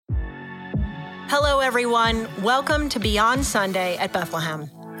Hello, everyone. Welcome to Beyond Sunday at Bethlehem,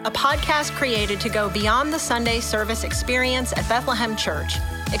 a podcast created to go beyond the Sunday service experience at Bethlehem Church,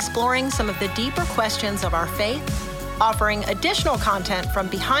 exploring some of the deeper questions of our faith, offering additional content from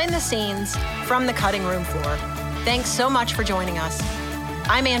behind the scenes, from the cutting room floor. Thanks so much for joining us.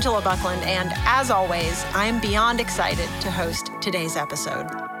 I'm Angela Buckland, and as always, I am beyond excited to host today's episode.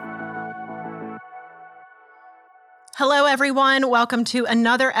 Hello, everyone. Welcome to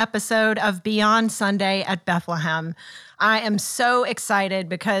another episode of Beyond Sunday at Bethlehem. I am so excited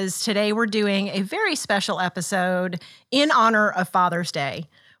because today we're doing a very special episode in honor of Father's Day.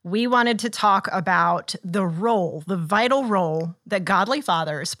 We wanted to talk about the vital role that godly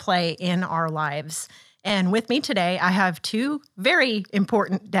fathers play in our lives. And with me today, I have two very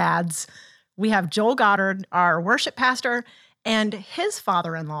important dads. We have Joel Goddard, our worship pastor, and his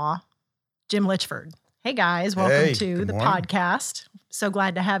father-in-law, Jim Litchford. Hey guys, welcome to the podcast. So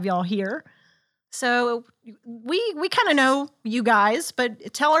glad to have y'all here. So we kind of know you guys,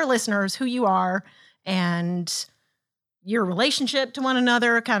 but tell our listeners who you are and your relationship to one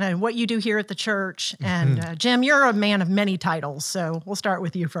another, kind of what you do here at the church. And Jim, you're a man of many titles, so we'll start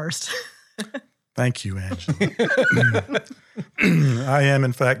with you first. Thank you, Angela. I am,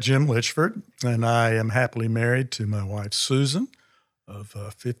 in fact, Jim Litchford, and I am happily married to my wife, Susan, of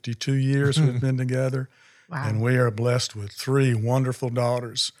 52 years we've been together. Wow. And we are blessed with three wonderful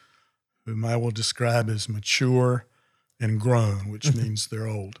daughters whom I will describe as mature and grown, which means they're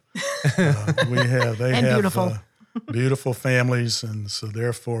old. They have beautiful. Beautiful families, and so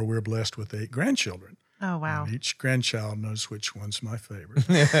therefore we're blessed with 8 grandchildren. Oh, wow. And each grandchild knows which one's my favorite.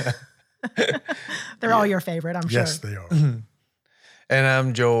 They're all your favorite, I'm sure. Yes, they are. And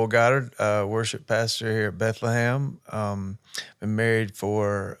I'm Joel Goddard, worship pastor here at Bethlehem. Been married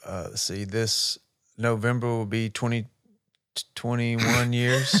for, this November will be 21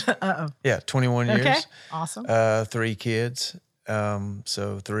 years. Uh-oh. Yeah, 21 years. Okay, awesome. 3 kids.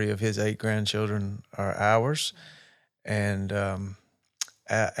 So 3 of his 8 grandchildren are ours. And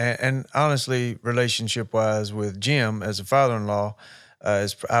honestly, relationship-wise with Jim as a father-in-law,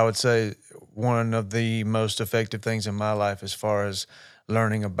 is, I would say, one of the most effective things in my life as far as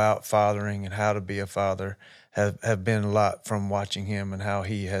learning about fathering and how to be a father have been a lot from watching him and how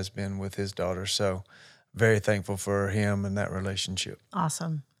he has been with his daughter. So very thankful for him and that relationship.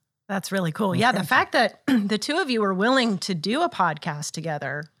 Awesome. That's really cool. Yeah, the fact that the two of you are willing to do a podcast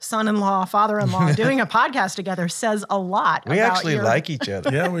together, son-in-law, father-in-law, doing a podcast together says a lot. We actually like each other.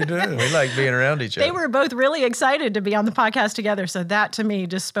 Yeah, we do. We like being around each other. They were both really excited to be on the podcast together. So that to me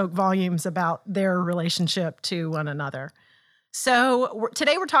just spoke volumes about their relationship to one another. So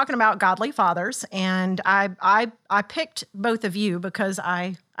today we're talking about godly fathers, and I picked both of you because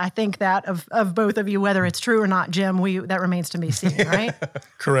I think that of both of you, whether it's true or not, Jim, that remains to be seen, right?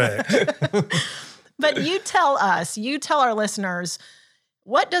 Correct. But you tell our listeners,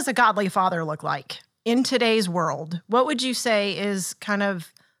 what does a godly father look like in today's world? What would you say is kind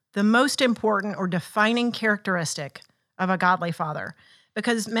of the most important or defining characteristic of a godly father?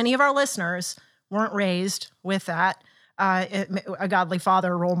 Because many of our listeners weren't raised with that. A godly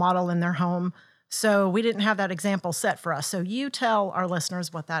father role model in their home. So we didn't have that example set for us. So you tell our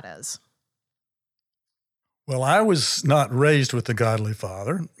listeners what that is. Well, I was not raised with a godly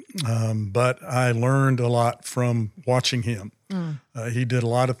father, but I learned a lot from watching him. He did a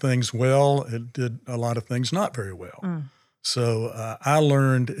lot of things well. It did a lot of things not very well. So I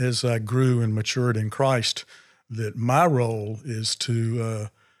learned as I grew and matured in Christ that my role is to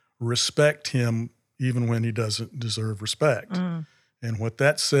respect him even when he doesn't deserve respect. And what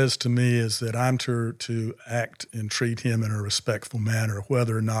that says to me is that I'm to act and treat him in a respectful manner,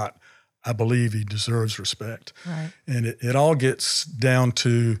 whether or not I believe he deserves respect. Right. And it all gets down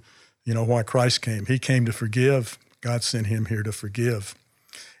to, why Christ came. He came to forgive. God sent him here to forgive.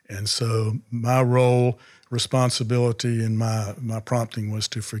 And so my role, responsibility, and my prompting was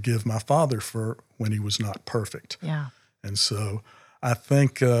to forgive my father for when he was not perfect. Yeah. And so I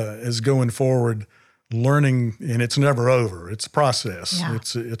think as going forward, learning, and it's never over. It's a process. Yeah.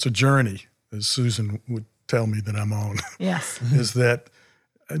 It's a journey, as Susan would tell me that I'm on. Yes. Is that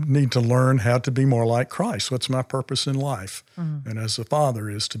I need to learn how to be more like Christ. What's my purpose in life? And as a father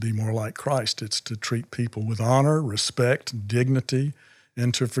is to be more like Christ. It's to treat people with honor, respect, dignity,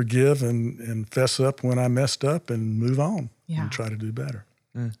 and to forgive and fess up when I messed up and move on and try to do better.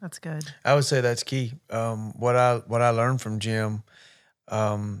 That's good. I would say that's key. What I learned from Jim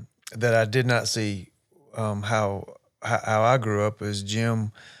that I did not see how I grew up is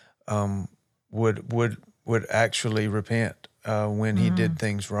Jim would actually repent when he did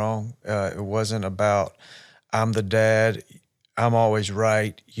things wrong. It wasn't about I'm the dad, I'm always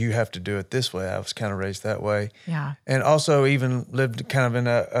right. You have to do it this way. I was kind of raised that way. Yeah. And also even lived kind of in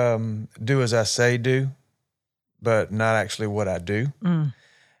a do as I say do, but not actually what I do.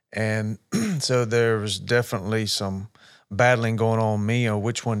 And so there was definitely some battling going on in me on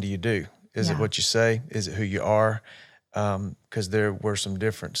which one do you do? Is it what you say? Is it who you are? Because there were some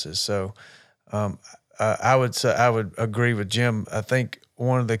differences. So I would agree with Jim. I think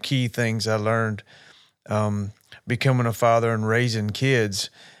one of the key things I learned becoming a father and raising kids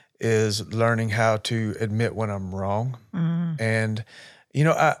is learning how to admit when I'm wrong. And,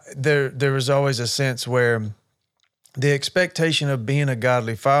 there was always a sense where the expectation of being a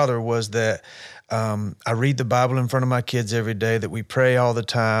godly father was that I read the Bible in front of my kids every day, that we pray all the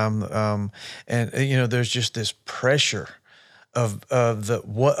time. And there's just this pressure of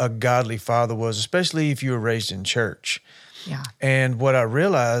what a godly father was, especially if you were raised in church. Yeah. And what I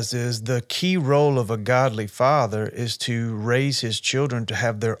realized is the key role of a godly father is to raise his children to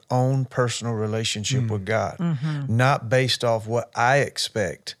have their own personal relationship with God, not based off what I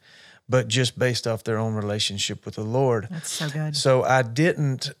expect, but just based off their own relationship with the Lord. That's so good. So I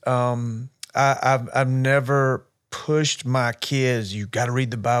didn't, I've never pushed my kids, you got to read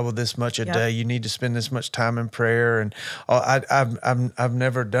the Bible this much a day. You need to spend this much time in prayer. And I've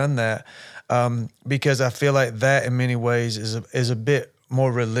never done that. Because I feel like that in many ways is a bit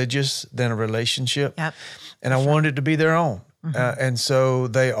more religious than a relationship. Yep. And I wanted it to be their own. And so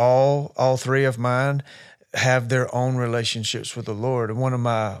they all three of mine have their own relationships with the Lord. And one of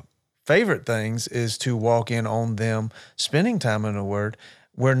my favorite things is to walk in on them spending time in the Word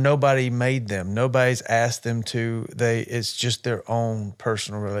where nobody made them. Nobody's asked them to. It's just their own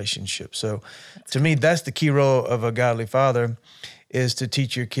personal relationship. So to me, that's the key role of a godly father, is to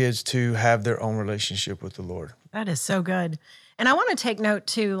teach your kids to have their own relationship with the Lord. That is so good. And I want to take note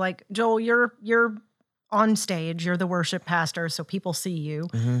too, like, Joel, you're on stage, you're the worship pastor, so people see you,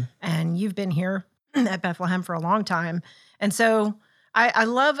 and you've been here at Bethlehem for a long time. And so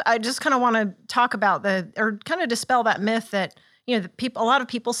I just kind of want to talk about or kind of dispel that myth that, a lot of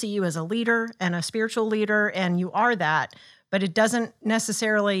people see you as a leader and a spiritual leader, and you are that, but it doesn't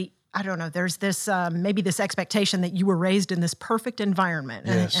necessarily, I don't know, there's this, maybe this expectation that you were raised in this perfect environment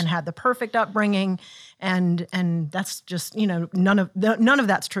and had the perfect upbringing. And that's just, none of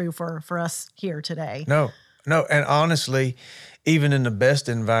that's true for us here today. No. And honestly, even in the best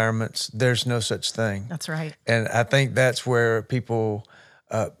environments, there's no such thing. That's right. And I think that's where people,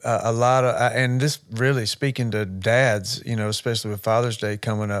 a lot of, and this really speaking to dads, especially with Father's Day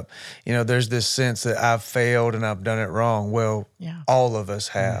coming up, there's this sense that I've failed and I've done it wrong. Well, all of us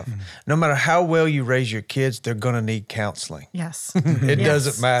have. No matter how well you raise your kids, they're going to need counseling. Yes. It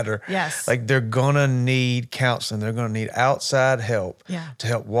doesn't matter. Yes. Like, they're going to need counseling. They're going to need outside help to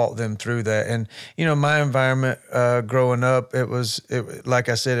help walk them through that. And, my environment growing up, like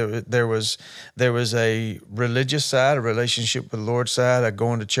I said, there was a religious side, a relationship with the Lord side,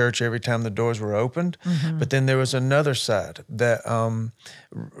 going to church every time the doors were opened. But then there was another side that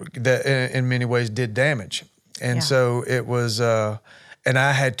in many ways did damage. And so it was, and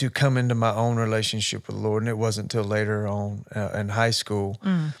I had to come into my own relationship with the Lord, and it wasn't until later on in high school.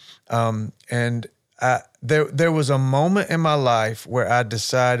 And there was a moment in my life where I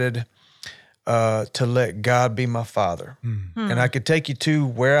decided to let God be my father. And I could take you to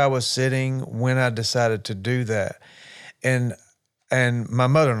where I was sitting when I decided to do that. And my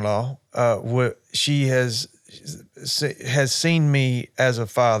mother-in-law, she has seen me as a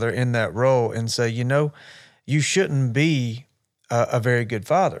father in that role and say, you shouldn't be a very good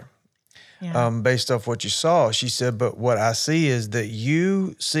father based off what you saw. She said, but what I see is that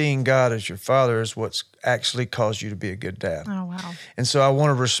you seeing God as your father is what's actually caused you to be a good dad. Oh, wow. And so I want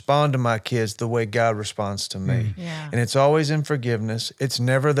to respond to my kids the way God responds to me. Yeah. And it's always in forgiveness. It's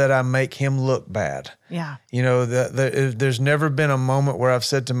never that I make him look bad. Yeah. There's never been a moment where I've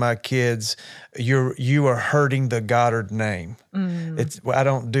said to my kids, you are hurting the Goddard name. I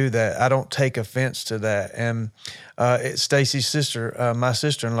don't do that. I don't take offense to that. And Stacy's sister, my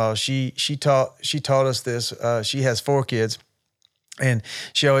sister-in-law, she taught us this. She has 4 kids. And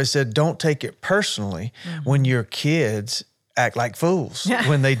she always said, don't take it personally when your kids act like fools,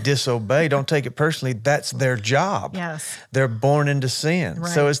 when they disobey. Don't take it personally. That's their job. Yes. They're born into sin.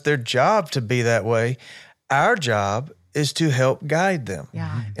 Right. So it's their job to be that way. Our job is to help guide them.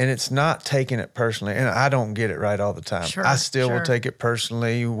 Yeah. And it's not taking it personally. And I don't get it right all the time. Sure, I still will take it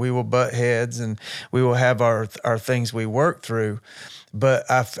personally. We will butt heads and we will have our things we work through. But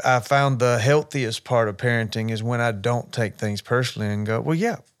I found the healthiest part of parenting is when I don't take things personally and go, well,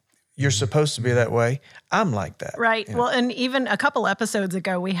 yeah, you're supposed to be that way. I'm like that. Right. Well, and even a couple episodes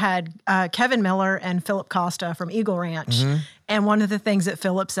ago, we had Kevin Miller and Philip Costa from Eagle Ranch. And one of the things that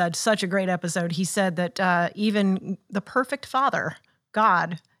Philip said, such a great episode, he said that even the perfect father,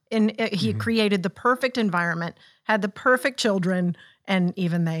 God, he created the perfect environment, had the perfect children, and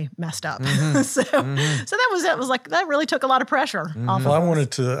even they messed up. So that was like, that really took a lot of pressure off Well, of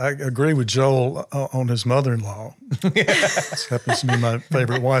us. I agree with Joel on his mother-in-law. This happens to be my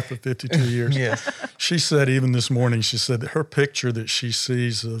favorite wife of 52 years. Yes. She said, even this morning, she said that her picture that she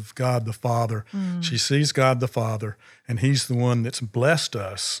sees of God the Father, she sees God the Father, and he's the one that's blessed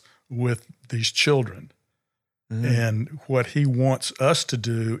us with these children. And what he wants us to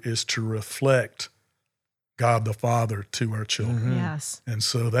do is to reflect God the Father to our children. Yes. And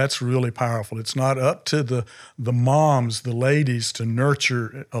so that's really powerful. It's not up to the moms, the ladies, to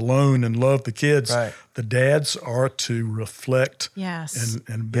nurture alone and love the kids. Right. The dads are to reflect Yes.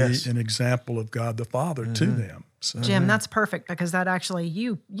 and be an example of God the Father to them. So, Jim, that's perfect because that actually,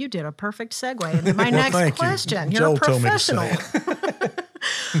 you did a perfect segue into my next thank you. question. You're Joel a told me to say professional.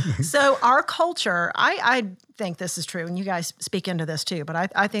 So our culture, I think this is true, and you guys speak into this too,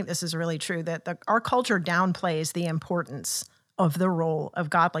 but I think this is really true, that our culture downplays the importance of the role of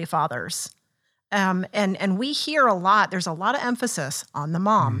godly fathers. And we hear a lot, there's a lot of emphasis on the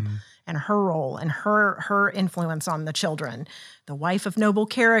mom and her role and her influence on the children, the wife of noble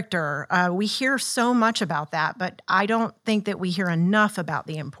character. We hear so much about that, but I don't think that we hear enough about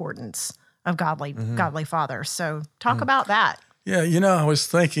the importance of godly fathers. So talk about that. Yeah, I was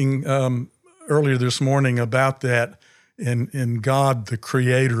thinking earlier this morning about that in God, the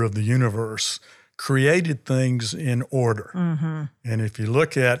creator of the universe, created things in order. And if you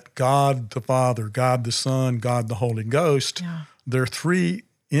look at God the Father, God the Son, God the Holy Ghost, they're three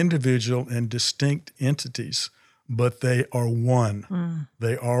individual and distinct entities, but they are one.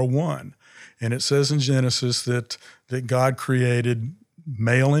 They are one. And it says in Genesis that God created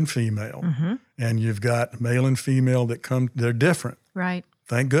male and female, and you've got male and female they're different. Right.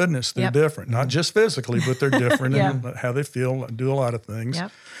 Thank goodness they're different, not just physically, but they're different in how they feel, do a lot of things.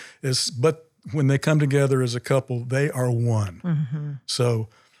 But when they come together as a couple, they are one. So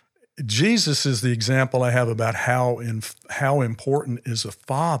Jesus is the example I have about how important is a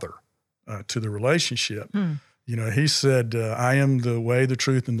father to the relationship. He said, I am the way, the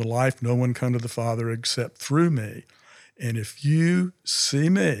truth, and the life. No one come to the Father except through me. And if you see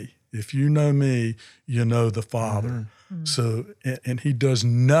me, if you know me, you know the Father. So, and he does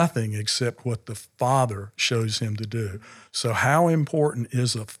nothing except what the Father shows him to do. So how important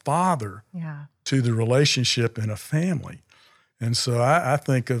is a father to the relationship in a family? And so I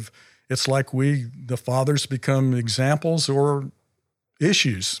think it's like the fathers become examples or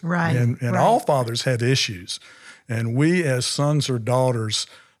issues. Right. And all fathers have issues. And we as sons or daughters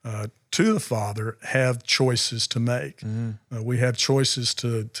to the Father have choices to make. We have choices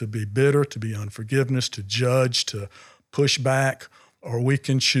to be bitter, to be unforgiveness, to judge, to push back, or we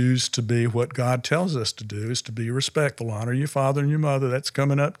can choose to be what God tells us to do, is to be respectful. Honor your father and your mother. That's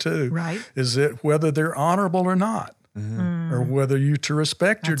coming up too. Right. Is it whether they're honorable or not, or whether you to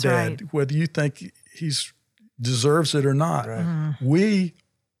respect your dad, whether you think he deserves it or not. Right. We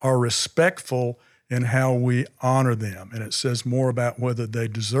are respectful in how we honor them. And it says more about whether they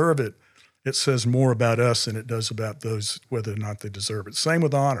deserve it. It says more about us than it does about those, whether or not they deserve it. Same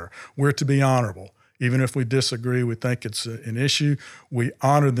with honor. We're to be honorable. Even if we disagree, we think it's an issue, we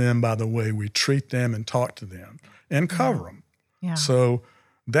honor them by the way we treat them and talk to them and cover them. Yeah. So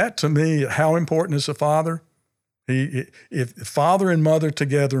that, to me, how important is a father? If father and mother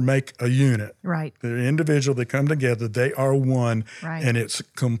together make a unit, Right. they're individual, they come together, they are one, Right. and it's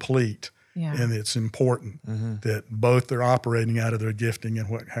complete. Yeah. And it's important that both are operating out of their gifting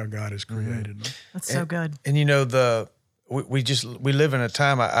and how God has created them. That's so good. And we live in a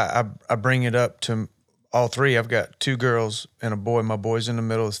time, I bring it up to all three. I've got two girls and a boy. My boy's in the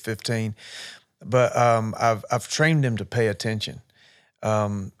middle, is 15. But I've trained them to pay attention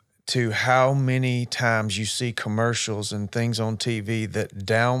to how many times you see commercials and things on TV that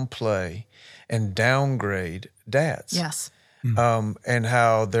downplay and downgrade dads. Yes. And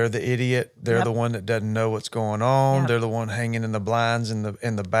how they're the idiot, they're the one that doesn't know what's going on. Yep. They're the one hanging in the blinds in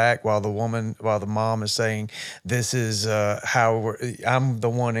the back, while the mom is saying, "This is I'm the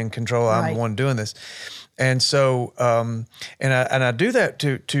one in control. I'm the one doing this." And so, and I do that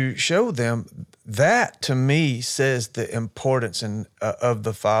to show them that to me says the importance of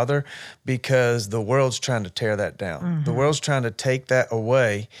the father, because the world's trying to tear that down. The world's trying to take that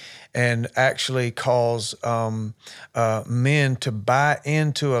away and actually cause men to buy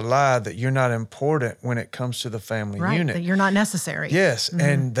into a lie that you're not important when it comes to the family unit. That you're not necessary. Yes,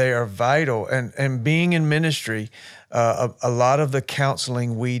 and they are vital. And being in ministry, a lot of the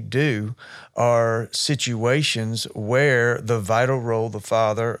counseling we do are situations where the vital role, the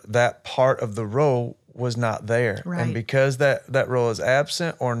father, that part of the role was not there. Right. And because that role is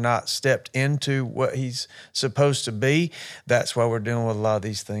absent or not stepped into what he's supposed to be, that's why we're dealing with a lot of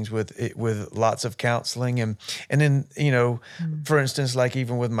these things with lots of counseling. And then, for instance, like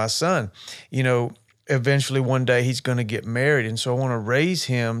even with my son, eventually one day he's going to get married. And so I want to raise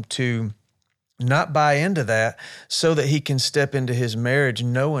him to not buy into that so that he can step into his marriage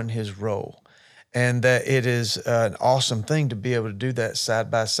knowing his role. And that it is an awesome thing to be able to do that side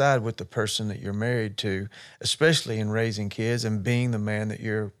by side with the person that you're married to, especially in raising kids and being the man that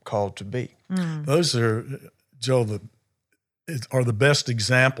you're called to be. Those are, Joel, are the best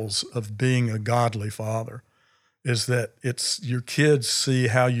examples of being a godly father, is that it's your kids see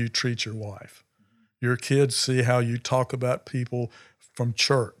how you treat your wife. Your kids see how you talk about people from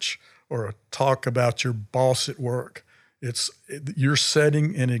church or talk about your boss at work. You're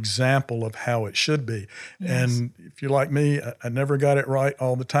setting an example of how it should be. Yes. And if you're like me, I never got it right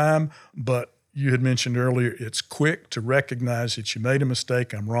all the time, but you had mentioned earlier, it's quick to recognize that you made a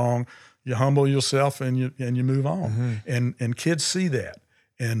mistake, I'm wrong. You humble yourself and you move on. And kids see that.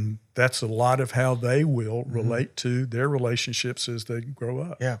 And that's a lot of how they will relate to their relationships as they grow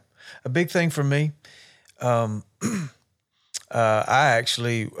up. Yeah. A big thing for me, I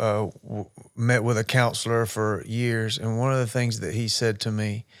actually met with a counselor for years, and one of the things that he said to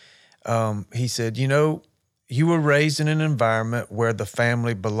me, he said, you were raised in an environment where the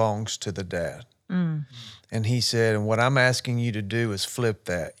family belongs to the dad. And he said, and what I'm asking you to do is flip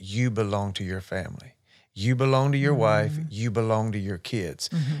that. You belong to your family. You belong to your wife. You belong to your kids.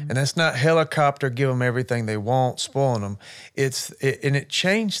 And that's not helicopter, give them everything they want, spoiling them. And it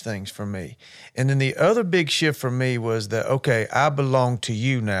changed things for me. And then the other big shift for me was that, okay, I belong to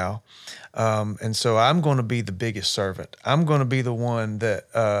you now. And so I'm going to be the biggest servant. I'm going to be the one that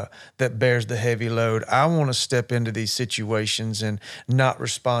bears the heavy load. I want to step into these situations and not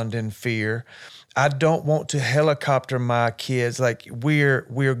respond in fear. I don't want to helicopter my kids. Like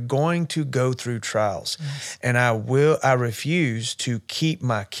we're going to go through trials. Yes. And I refuse to keep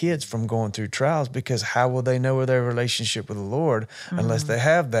my kids from going through trials, because how will they know their relationship with the Lord unless they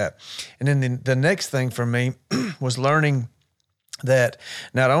have that? And then the next thing for me was learning that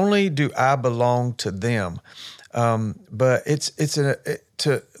not only do I belong to them, but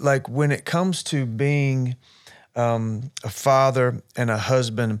like when it comes to being a father and a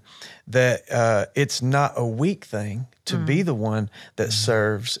husband, that it's not a weak thing to be the one that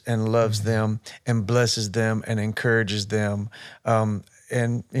serves and loves them and blesses them and encourages them. And,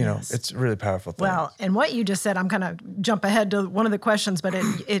 it's a really powerful thing. Well, and what you just said, I'm going to jump ahead to one of the questions, but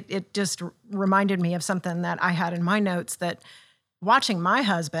it just reminded me of something that I had in my notes, that watching my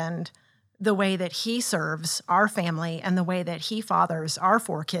husband, the way that he serves our family and the way that he fathers our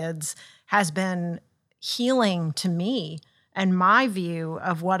 4 kids has been healing to me and my view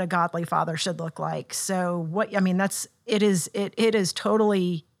of what a godly father should look like. So it is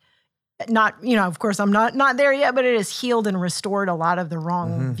totally not, of course I'm not there yet, but it has healed and restored a lot of the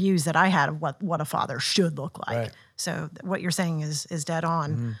wrong views that I had of what a father should look like. Right. So what you're saying is dead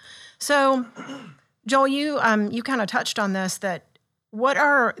on. So Joel, you kind of touched on this, that what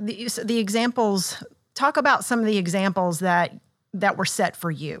are the examples, talk about some of the examples that were set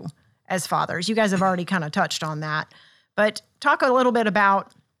for you as fathers. You guys have already kind of touched on that, but talk a little bit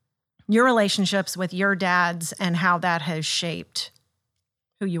about your relationships with your dads and how that has shaped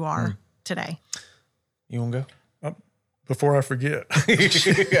who you are today. You want to go? Before I forget,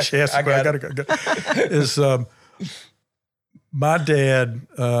 I got to go. My dad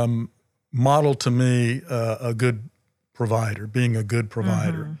modeled to me a good provider, being a good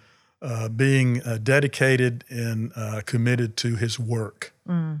provider, being dedicated and committed to his work.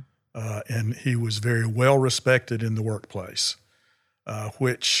 And he was very well respected in the workplace,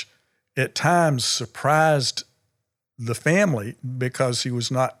 which at times surprised the family because he was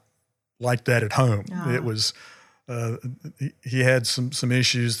not like that at home. It was he had some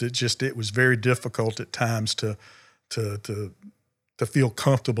issues that just, it was very difficult at times to feel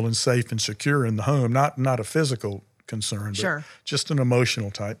comfortable and safe and secure in the home. Not a physical concern, but just an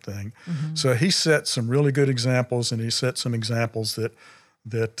emotional type thing. So he set some really good examples, and he set some examples that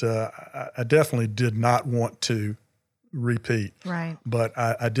I definitely did not want to repeat. Right. But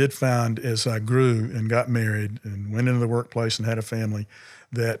I did find as I grew and got married and went into the workplace and had a family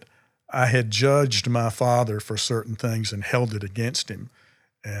that I had judged my father for certain things and held it against him.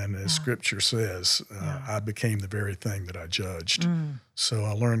 And as Scripture says, I became the very thing that I judged. So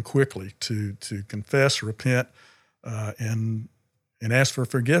I learned quickly to confess, repent, and ask for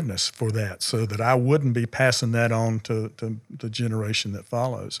forgiveness for that, so that I wouldn't be passing that on to the generation that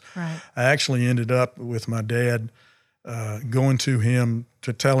follows. Right. I actually ended up with my dad going to him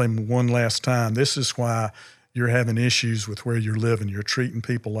to tell him one last time, this is why you're having issues with where you're living. You're treating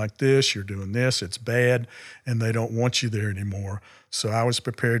people like this, you're doing this, it's bad, and they don't want you there anymore. So I was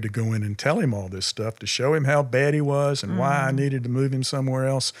prepared to go in and tell him all this stuff, to show him how bad he was and why I needed to move him somewhere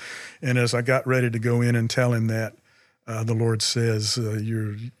else. And as I got ready to go in and tell him that, the Lord says,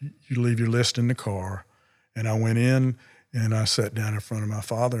 you leave your list in the car. And I went in and I sat down in front of my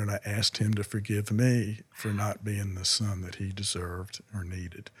father and I asked him to forgive me for not being the son that he deserved or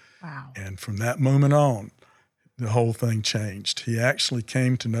needed. Wow. And from that moment on, the whole thing changed. He actually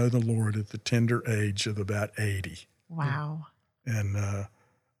came to know the Lord at the tender age of about 80. Wow. And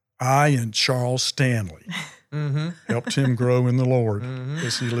I and Charles Stanley helped him grow in the Lord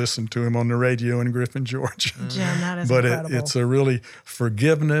as he listened to him on the radio in Griffin, Georgia. Jim, that is But incredible. it's a really,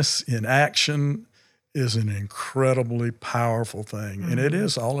 forgiveness in action is an incredibly powerful thing. And it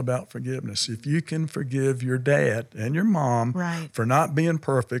is all about forgiveness. If you can forgive your dad and your mom for not being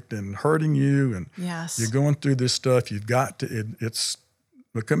perfect and hurting you, and you're going through this stuff, you've got to, it's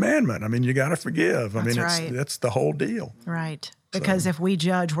a commandment. I mean, you got to forgive. I mean, it's the whole deal. Right. Because if we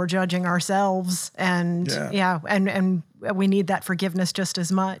judge, we're judging ourselves, and and we need that forgiveness just as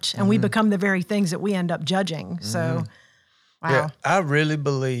much. And we become the very things that we end up judging. So, wow. Yeah, I really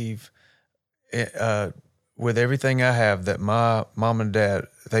believe with everything I have that my mom and dad,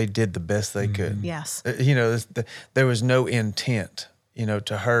 they did the best they could. Yes. You know, there was no intent,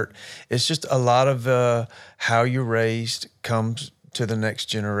 to hurt. It's just a lot of how you're raised comes to the next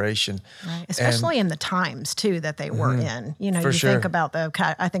generation. Right. Especially in the times too that they were in. You think about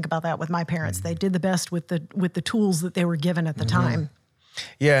I think about that with my parents. They did the best with the tools that they were given at the time.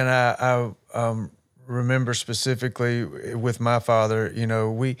 Yeah, and I remember specifically with my father,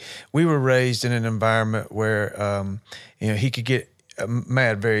 we were raised in an environment where he could get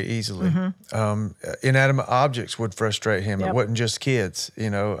mad very easily. Inanimate objects would frustrate him. It wasn't just kids.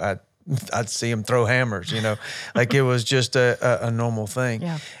 I'd see him throw hammers, like it was just a normal thing.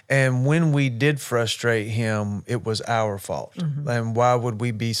 Yeah. And when we did frustrate him, it was our fault. And why would we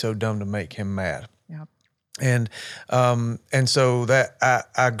be so dumb to make him mad? Yep. And so that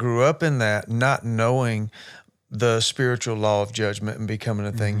I grew up in that, not knowing the spiritual law of judgment and becoming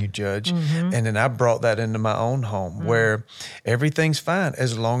a thing you judge. And then I brought that into my own home where everything's fine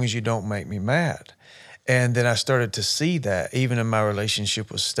as long as you don't make me mad. And then I started to see that even in my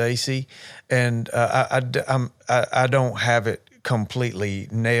relationship with Stacy, and I don't have it completely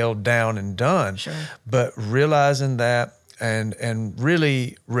nailed down and done, but realizing that and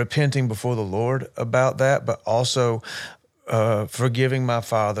really repenting before the Lord about that, but also forgiving my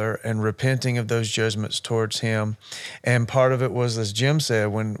father and repenting of those judgments towards him. And part of it was, as Jim said,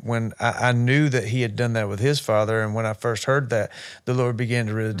 when I knew that he had done that with his father, and when I first heard that, the Lord began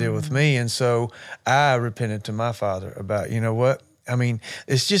to really deal with me. And so I repented to my father about, what? I mean,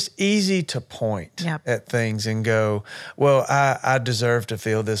 it's just easy to point at things and go, well, I deserve to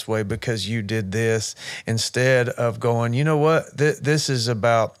feel this way because you did this, instead of going, you know what? This is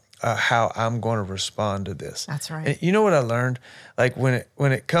about how I'm going to respond to this. That's right. And you know what I learned? Like when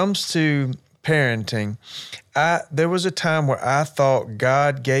it comes to parenting, there was a time where I thought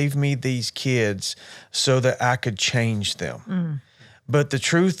God gave me these kids so that I could change them. But the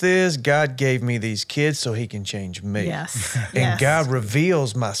truth is, God gave me these kids so he can change me. Yes. And God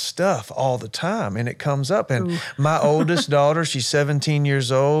reveals my stuff all the time, and it comes up. And my oldest daughter, she's 17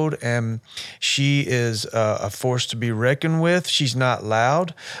 years old, and she is a force to be reckoned with. She's not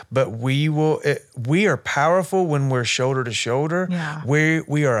loud, but we are powerful when we're shoulder to shoulder. Yeah.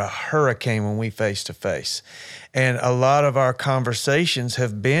 We are a hurricane when we face to face. And a lot of our conversations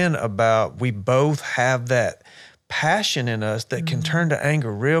have been about, we both have that passion in us that can turn to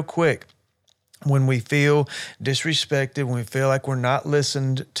anger real quick when we feel disrespected, when we feel like we're not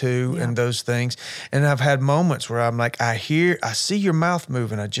listened to, and those things. And I've had moments where I'm like, I see your mouth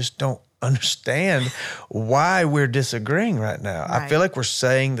moving. I just don't understand why we're disagreeing right now. Right. I feel like we're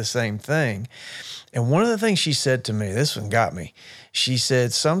saying the same thing. And one of the things she said to me, this one got me. She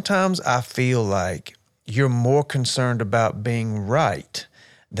said, sometimes I feel like you're more concerned about being right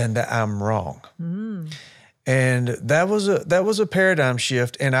than that I'm wrong. And that was a paradigm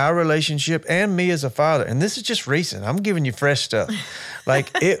shift in our relationship and me as a father. And this is just recent. I'm giving you fresh stuff.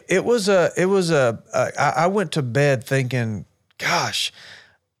 Like I went to bed thinking, gosh,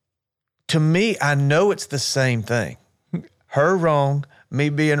 to me, I know it's the same thing. Her wrong, me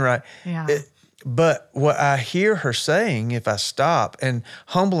being right. Yeah. But what I hear her saying, if I stop and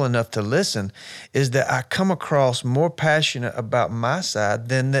humble enough to listen, is that I come across more passionate about my side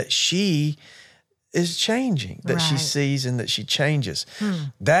than that she is changing, that she Right. sees and that she changes.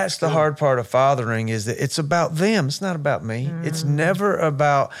 That's the hard part of fathering, is that it's about them. It's not about me. It's never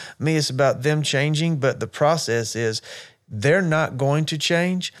about me. It's about them changing. But the process is they're not going to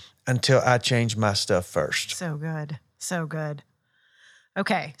change until I change my stuff first. So good. So good.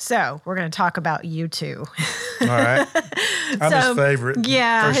 Okay, so we're going to talk about you two. All right. I'm his favorite.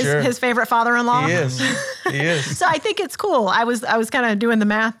 Yeah, For sure. his favorite father-in-law. He is. He is. So I think it's cool. I was kind of doing the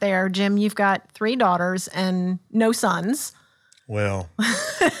math there. Jim, you've got 3 daughters and no sons. Well,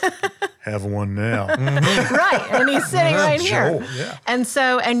 have one now. Right. And he's sitting right here. Joel, yeah.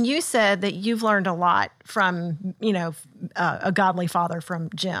 And you said that you've learned a lot from, a godly father from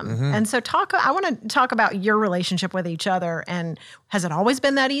Jim. Mm-hmm. And so I want to talk about your relationship with each other. And has it always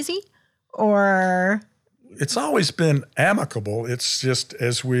been that easy? Or It's always been amicable. It's just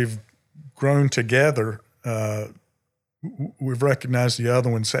as we've grown together, we've recognized the other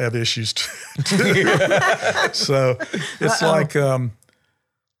ones have issues too. So it's like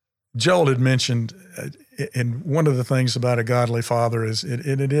Joel had mentioned, and one of the things about a godly father is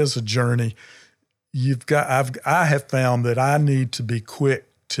it is a journey. I have found that I need to be quick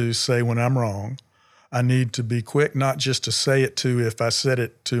to say when I'm wrong. I need to be quick, not just to say it to, if I said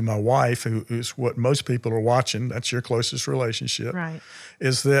it to my wife, who is what most people are watching, that's your closest relationship, right.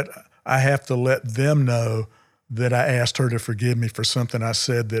 is that I have to let them know that I asked her to forgive me for something I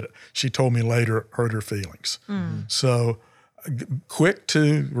said that she told me later hurt her feelings. So quick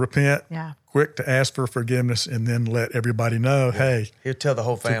to repent, Yeah. quick to ask for forgiveness, and then let everybody know, hey, He'll tell the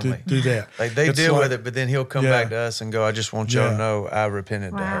whole family. do that. Like they It's deal like- with it, but then he'll come Yeah. back to us and go, I just want y'all to Yeah. know I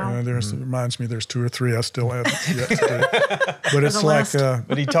repented to Wow. her. It reminds me there's 2 or 3 I still haven't yet to do. But it's a like list.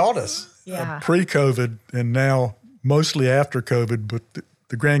 But he taught us. Yeah. pre-COVID and now mostly after COVID, but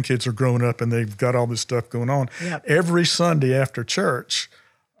the grandkids are growing up and they've got all this stuff going on. Yep. Every Sunday after church,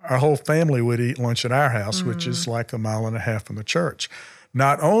 our whole family would eat lunch at our house, which is like 1.5 miles from the church.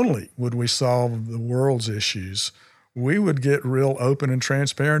 Not only would we solve the world's issues, we would get real open and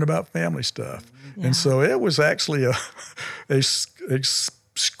transparent about family stuff. And so it was actually a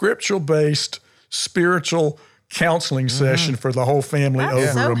scriptural-based spiritual counseling session for the whole family That's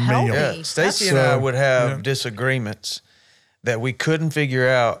over so a meal. healthy. Yeah, Stacy and So, I would have disagreements that we couldn't figure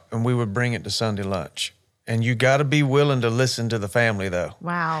out, and we would bring it to Sunday lunch. And you got to be willing to listen to the family, though.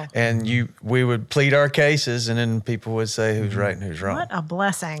 Wow. And we would plead our cases, and then people would say who's right and who's wrong. What a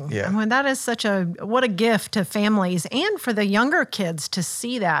blessing. Yeah. I mean, that is what a gift to families and for the younger kids to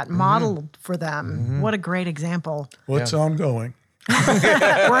see that modeled for them. What a great example. Well, it's ongoing.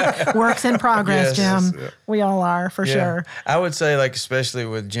 Works in progress, Yes. Jim. We all are, for sure. I would say, like, especially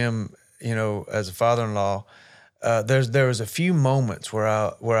with Jim, as a father-in-law, there was a few moments where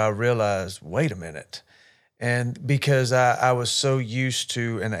I realized, wait a minute. And because I was so used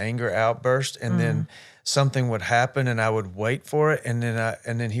to an anger outburst, and then something would happen and I would wait for it, and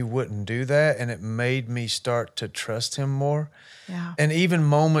then he wouldn't do that, and it made me start to trust him more. Yeah. And even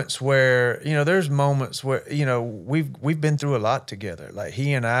moments where, there's moments where, we've been through a lot together. Like,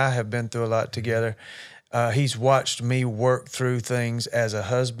 he and I have been through a lot together. He's watched me work through things as a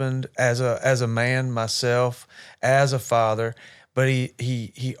husband, as a man myself, as a father. But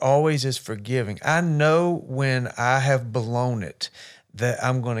he always is forgiving. I know when I have blown it that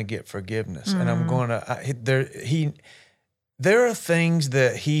I'm going to get forgiveness, and I'm going to. There are things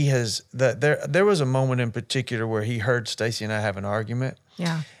that he has. There was a moment in particular where he heard Stacy and I have an argument.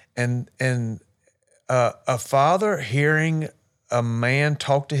 Yeah. And a father hearing a man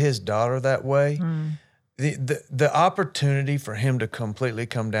talk to his daughter that way, the opportunity for him to completely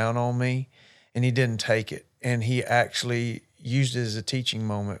come down on me, and he didn't take it, and he actually used it as a teaching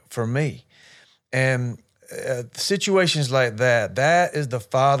moment for me. And situations like that is the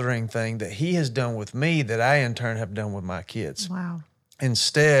fathering thing that he has done with me that I in turn have done with my kids. Wow.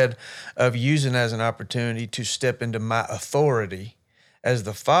 Instead of using it as an opportunity to step into my authority as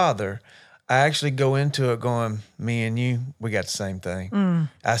the father, I actually go into it going, me and you, we got the same thing.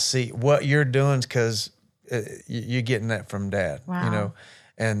 I see what you're doing because you're getting that from Dad, Wow.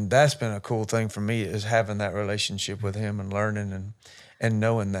 And that's been a cool thing for me, is having that relationship with him and learning. and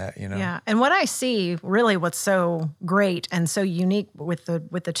knowing that, Yeah. And what I see, really what's so great and so unique with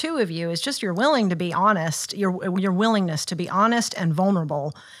the two of you is just your willingness to be honest and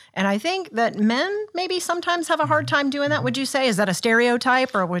vulnerable. And I think that men maybe sometimes have a hard time doing that. Would you say? Is that a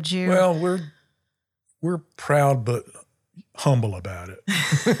stereotype, or would you? Well, we're proud but humble about it.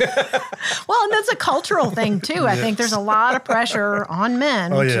 Well, and that's a cultural thing too. I think there's a lot of pressure on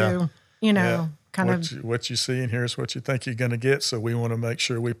men to, what you see and hear is what you think you're going to get. So we want to make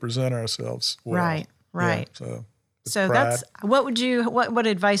sure we present ourselves well. Right. Yeah, so that's what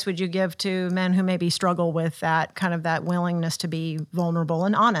advice would you give to men who maybe struggle with that kind of that willingness to be vulnerable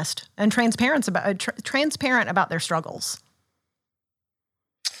and honest and transparent about their struggles?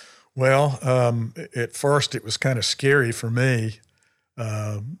 Well, at first it was kind of scary for me.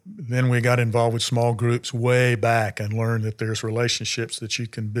 Then we got involved with small groups way back and learned that there's relationships that you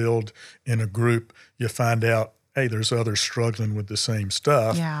can build in a group. You find out, hey, there's others struggling with the same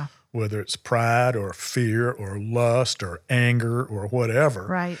stuff, whether it's pride or fear or lust or anger or whatever.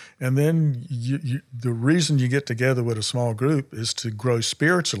 Right. And then the reason you get together with a small group is to grow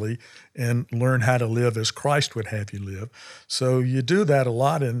spiritually and learn how to live as Christ would have you live. So you do that a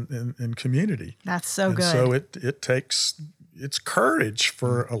lot in community. That's so good. So it takes... It's courage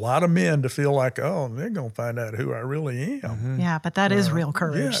for a lot of men to feel like, oh, they're going to find out who I really am. Mm-hmm. Yeah, but that is real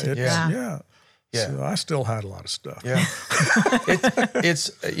courage. Yeah. So I still hide a lot of stuff. Yeah.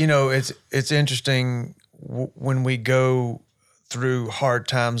 It's interesting when we go through hard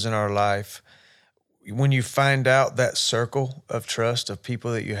times in our life, when you find out that circle of trust of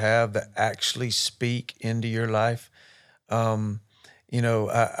people that you have that actually speak into your life.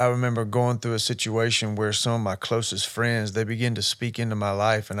 I remember going through a situation where some of my closest friends, they began to speak into my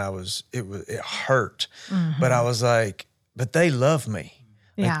life, and it hurt. Mm-hmm. But I was like, but they love me.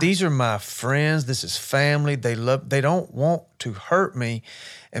 Like, these are my friends. This is family. They don't want to hurt me.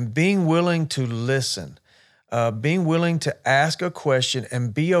 And being willing to listen, being willing to ask a question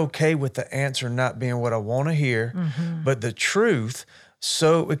and be okay with the answer not being what I want to hear, but the truth.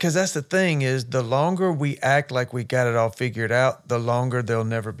 So, because that's the thing is, the longer we act like we got it all figured out, the longer there'll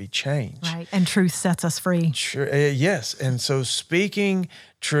never be change. Right, and truth sets us free. Sure, yes, and so speaking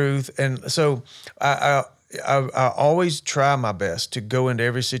truth, and so I always try my best to go into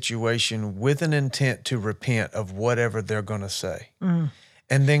every situation with an intent to repent of whatever they're going to say.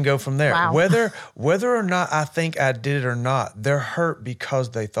 And then go from there. Wow. Whether or not I think I did it or not, they're hurt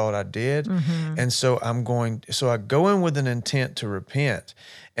because they thought I did. And so I go in with an intent to repent,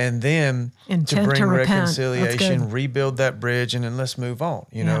 and then to bring reconciliation, rebuild that bridge, and then let's move on,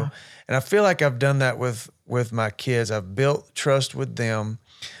 you know? And I feel like I've done that with my kids. I've built trust with them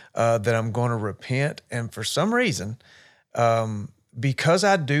that I'm going to repent. And for some reason, because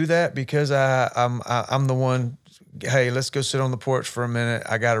I do that, because I'm the one, hey, let's go sit on the porch for a minute,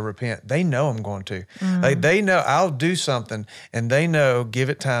 I got to repent. They know I'm going to. Like, they know I'll do something, and they know, give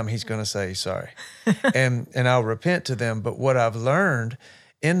it time, he's going to say sorry. and I'll repent to them. But what I've learned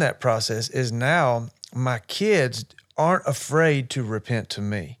in that process is now my kids aren't afraid to repent to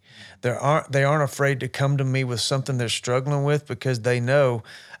me. They aren't afraid to come to me with something they're struggling with, because they know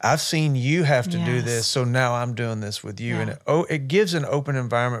I've seen you have to do this, so now I'm doing this with you. And it gives an open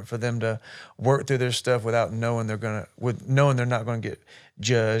environment for them to work through their stuff without knowing they're not going to get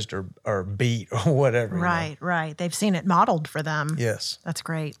judged or beat or whatever. Right. They've seen it modeled for them. Yes. That's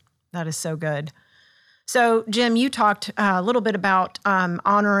great. That is so good. So, Jim, you talked a little bit about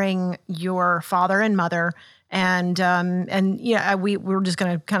honoring your father and mother. And we're just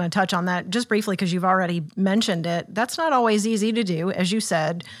going to kind of touch on that just briefly, because you've already mentioned it. That's not always easy to do, as you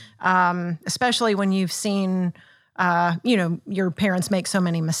said, especially when you've seen, your parents make so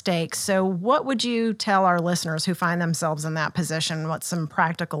many mistakes. So what would you tell our listeners who find themselves in that position? What's some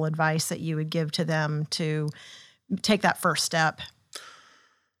practical advice that you would give to them to take that first step?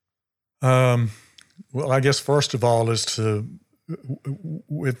 Well, I guess first of all is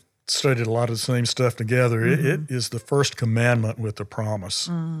we've studied a lot of the same stuff together. It is the first commandment with a promise.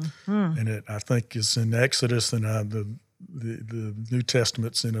 And it, I think, is in Exodus, and the New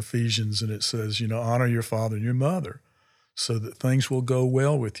Testament's in Ephesians, and it says, honor your father and your mother so that things will go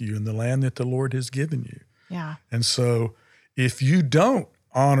well with you in the land that the Lord has given you. Yeah. And so if you don't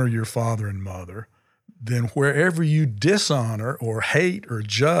honor your father and mother, then wherever you dishonor or hate or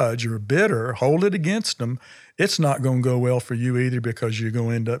judge or bitter, hold it against them, it's not going to go well for you either, because you're going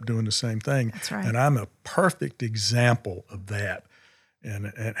to end up doing the same thing. That's right. And I'm a perfect example of that,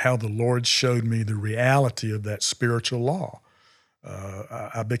 and how the Lord showed me the reality of that spiritual law.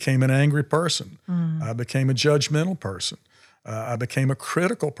 I became an angry person. I became a judgmental person. I became a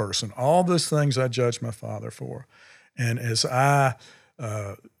critical person. All those things I judged my father for. And as I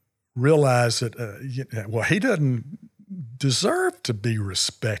realize that, well, he doesn't deserve to be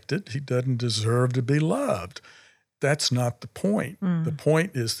respected. He doesn't deserve to be loved. That's not the point. The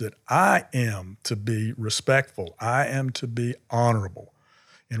point is that I am to be respectful. I am to be honorable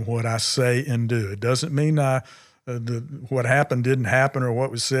in what I say and do. It doesn't mean what happened didn't happen or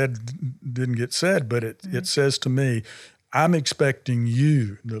what was said didn't get said, but it says to me, I'm expecting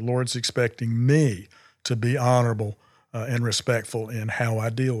you, the Lord's expecting me to be honorable and respectful in how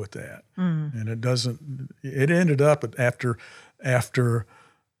I deal with that. And it ended up after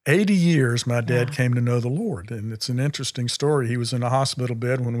 80 years, my dad came to know the Lord. And it's an interesting story. He was in a hospital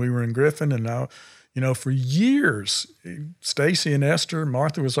bed when we were in Griffin. And now, for years, Stacy and Esther,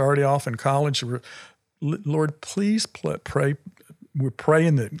 Martha was already off in college. Lord, please pray. We're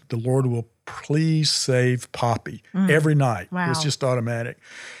praying that the Lord will please save Poppy every night. Wow. It was just automatic.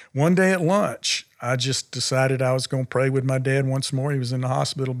 One day at lunch, I just decided I was going to pray with my dad once more. He was in the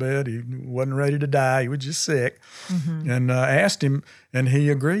hospital bed. He wasn't ready to die. He was just sick. And I asked him, and he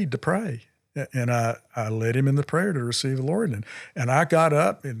agreed to pray. And I led him in the prayer to receive the Lord. And I got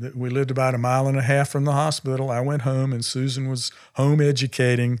up, and we lived about 1.5 miles from the hospital. I went home, and Susan was home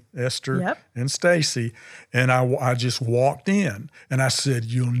educating Esther and Stacy. And I just walked in, and I said,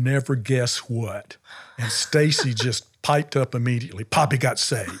 "You'll never guess what." And Stacy just piped up immediately. Poppy got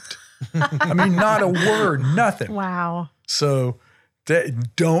saved. I mean, not a word, nothing. Wow. So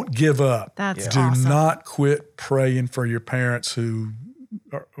don't give up. That's Do awesome. not quit praying for your parents who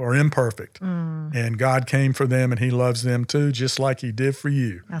are imperfect. And God came for them, and he loves them too, just like he did for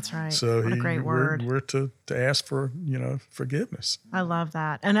you. That's right. So what a great word. We're to ask for, forgiveness. I love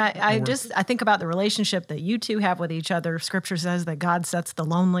that. And I think about the relationship that you two have with each other. Scripture says that God sets the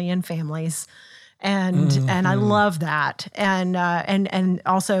lonely in families. And I love that. And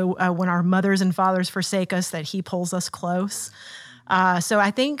also when our mothers and fathers forsake us, that he pulls us close. So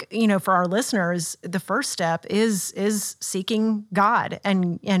I think, for our listeners, the first step is seeking God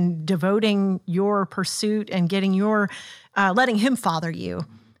and devoting your pursuit and getting letting him father you,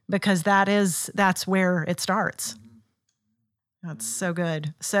 because that's where it starts. That's so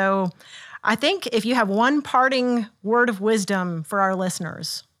good. So I think if you have one parting word of wisdom for our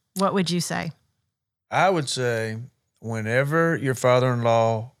listeners, what would you say? I would say whenever your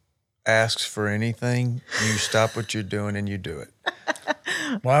father-in-law asks for anything, you stop what you're doing and you do it.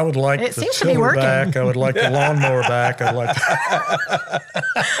 Well, I would like It the seems to be tiller working. back. I would like the lawnmower back. I'd like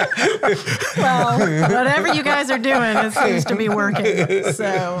Well, whatever you guys are doing, it seems to be working.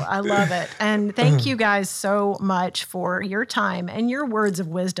 So I love it. And thank you guys so much for your time and your words of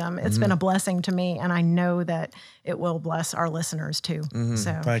wisdom. It's been a blessing to me, and I know that it will bless our listeners too.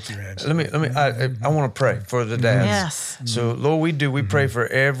 So Thank you, Angela. I want to pray for the dads. yes. So, Lord, we pray for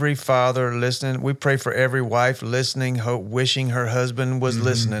every father listening. We pray for every wife listening, wishing her husband was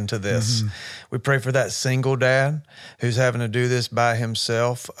listening to this. We pray for that single dad who's having to do this by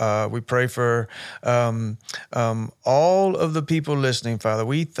himself. We pray for all of the people listening, Father.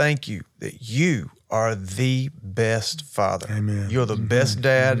 We thank you that you are the best father. Amen. You're the best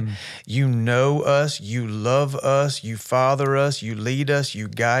dad. You know us. You love us. You father us. You lead us. You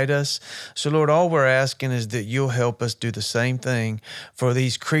guide us. So, Lord, all we're asking is that you'll help us do the same thing for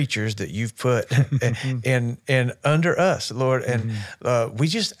these creatures that you've put in under us, Lord. And we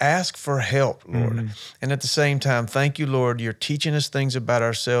just ask for help, Lord. And at the same time, thank you, Lord. You're teaching us things about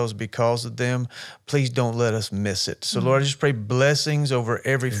ourselves because of them. Please don't let us miss it. So, Lord, I just pray blessings over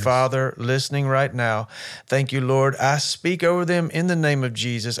every father listening right now. Thank you, Lord. I speak over them in the name of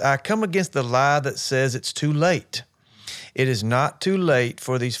Jesus. I come against the lie that says it's too late. It is not too late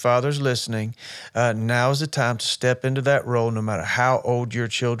for these fathers listening. Now is the time to step into that role, no matter how old your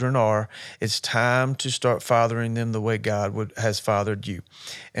children are. It's time to start fathering them the way God has fathered you.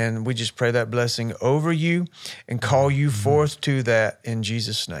 And we just pray that blessing over you and call you forth to that in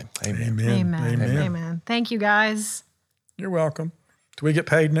Jesus' name. Amen. Amen. Amen. Amen. Amen. Thank you, guys. You're welcome. Do we get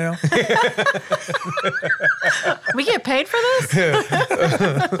paid now? We get paid for this?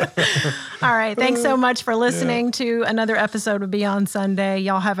 All right. Thanks so much for listening to another episode of Beyond Sunday.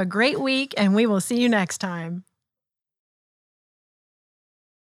 Y'all have a great week, and we will see you next time.